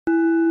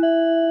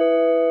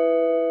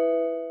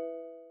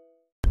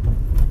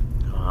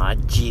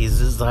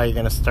Jesus, how are you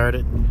going to start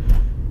it?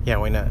 Yeah,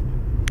 why not?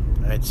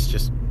 It's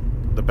just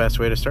the best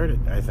way to start it,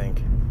 I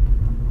think,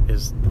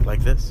 is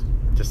like this,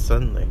 just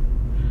suddenly.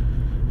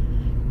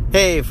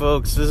 Hey,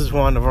 folks, this is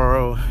Juan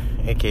Navarro,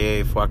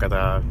 a.k.a.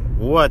 FWACATA.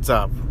 What's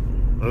up?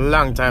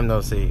 Long time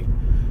no see.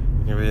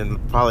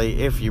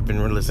 Probably, if you've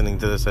been listening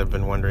to this, I've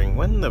been wondering,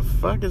 when the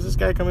fuck is this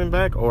guy coming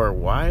back? Or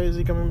why is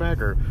he coming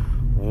back? Or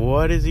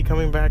what is he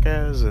coming back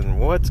as? And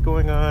what's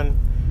going on?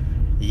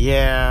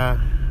 Yeah,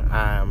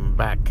 I'm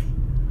back.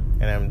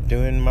 And I'm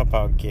doing my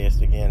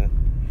podcast again.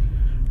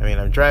 I mean,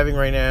 I'm driving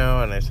right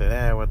now, and I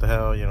said, what the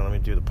hell? Let me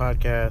do the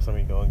podcast. Let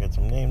me go and get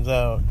some names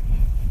out.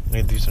 Let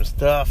me do some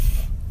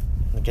stuff.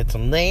 Let me get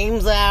some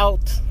names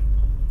out.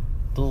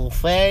 Do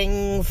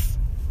things.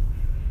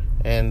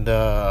 And,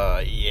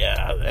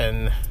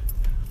 and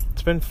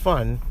it's been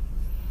fun.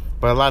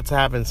 But a lot's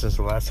happened since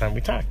the last time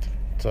we talked.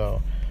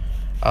 So,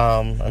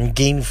 I'm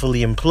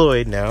gainfully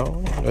employed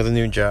now with a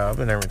new job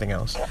and everything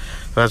else. So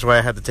that's why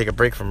I had to take a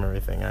break from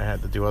everything. I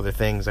had to do other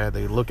things. I had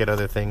to look at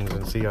other things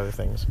and see other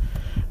things.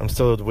 I'm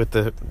still with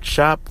the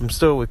shop. I'm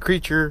still with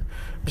Creature.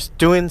 I'm just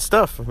doing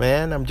stuff,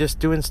 man. I'm just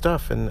doing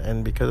stuff.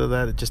 And because of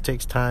that, it just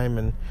takes time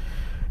and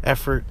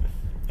effort.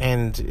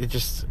 And it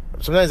just...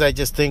 Sometimes I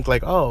just think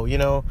like,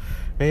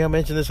 maybe I'll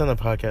mention this on the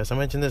podcast. I'll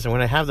mention this. And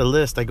when I have the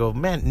list, I go,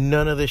 man,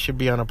 none of this should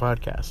be on a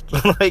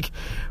podcast. Like,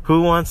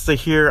 who wants to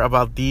hear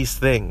about these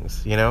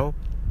things, And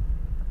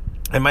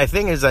my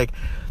thing is like,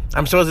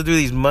 I'm supposed to do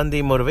these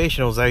Monday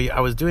motivationals.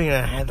 I was doing it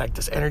and I had like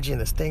this energy and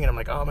this thing. And I'm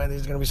like, oh man,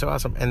 this is going to be so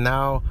awesome. And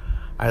now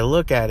I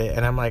look at it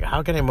and I'm like,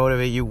 how can I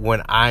motivate you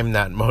when I'm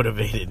not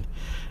motivated?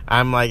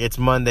 I'm like, it's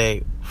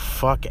Monday.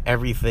 Fuck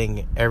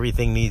everything.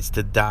 Everything needs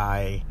to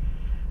die.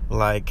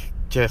 Like,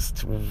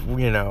 just,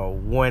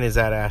 when is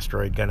that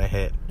asteroid gonna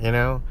hit,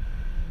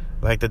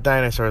 like the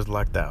dinosaurs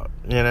lucked out,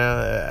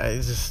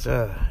 it's just,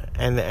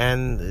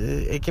 and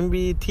it can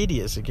be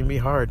tedious, it can be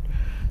hard,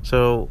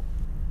 so,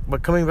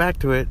 but coming back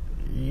to it,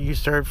 you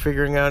start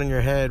figuring out in your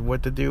head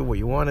what to do, what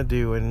you want to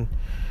do, and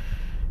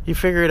you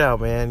figure it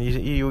out, man,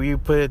 you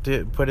put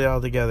it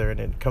all together, and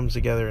it comes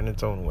together in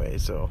its own way,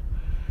 so,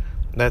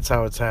 that's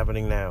how it's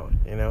happening now,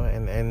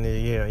 and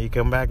you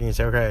come back and you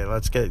say, okay,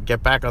 let's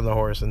get back on the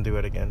horse and do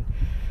it again.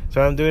 So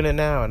I'm doing it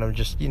now, and I'm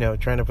just,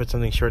 trying to put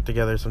something short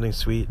together, something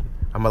sweet.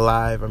 I'm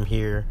alive, I'm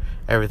here,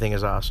 everything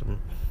is awesome.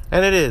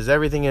 And it is,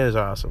 everything is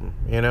awesome,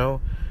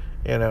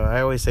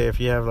 I always say if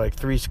you have like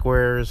 3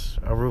 squares,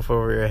 a roof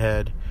over your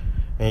head,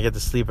 and you get to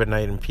sleep at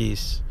night in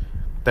peace,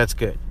 that's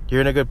good. You're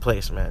in a good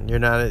place, man.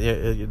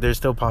 There's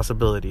still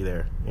possibility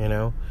there,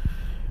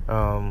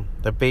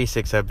 The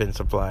basics have been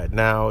supplied.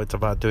 Now it's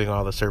about doing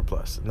all the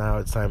surplus. Now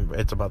it's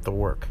about the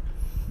work,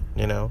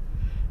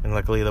 And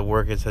luckily the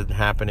work is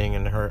happening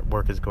and her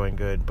work is going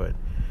good. But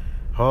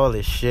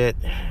holy shit,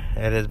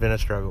 it has been a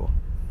struggle.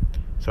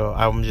 So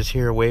I'm just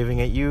here waving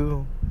at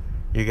you.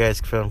 You guys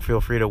feel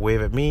free to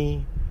wave at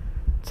me.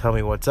 Tell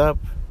me what's up.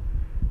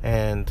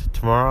 And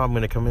tomorrow I'm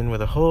going to come in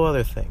with a whole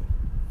other thing.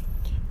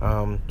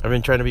 I've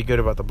been trying to be good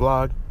about the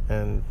blog.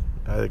 And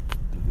I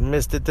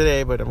missed it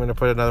today. But I'm going to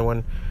put another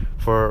one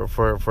for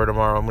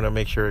tomorrow. I'm going to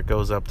make sure it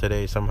goes up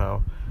today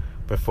somehow.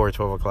 Before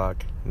 12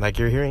 o'clock. Like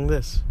you're hearing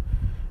this.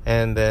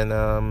 And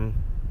then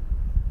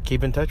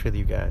keep in touch with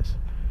you guys.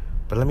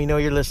 But let me know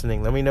you're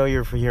listening. Let me know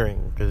you're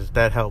hearing, because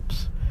that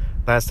helps.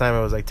 Last time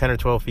it was like 10 or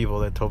 12 people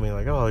that told me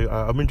like, oh,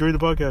 I'm enjoying the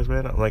podcast,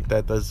 man. I'm like,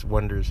 that does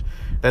wonders.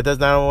 That does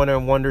not only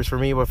wonders for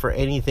me, but for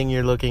anything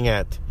you're looking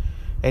at.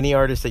 Any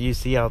artist that you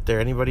see out there,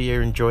 anybody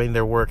you're enjoying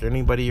their work,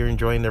 anybody you're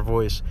enjoying their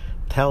voice,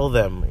 tell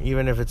them,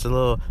 even if it's a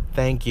little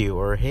thank you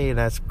or hey,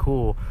 that's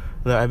cool.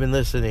 I've been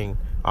listening.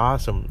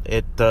 Awesome.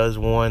 It does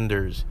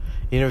wonders.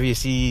 Even if you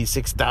see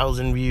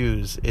 6,000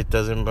 views, it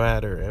doesn't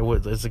matter.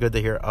 It's good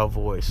to hear a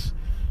voice.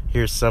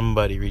 Hear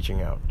somebody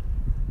reaching out.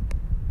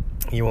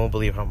 You won't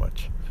believe how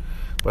much.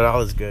 But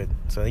all is good.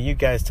 So you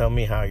guys tell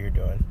me how you're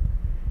doing.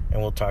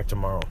 And we'll talk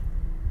tomorrow.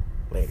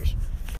 Laters.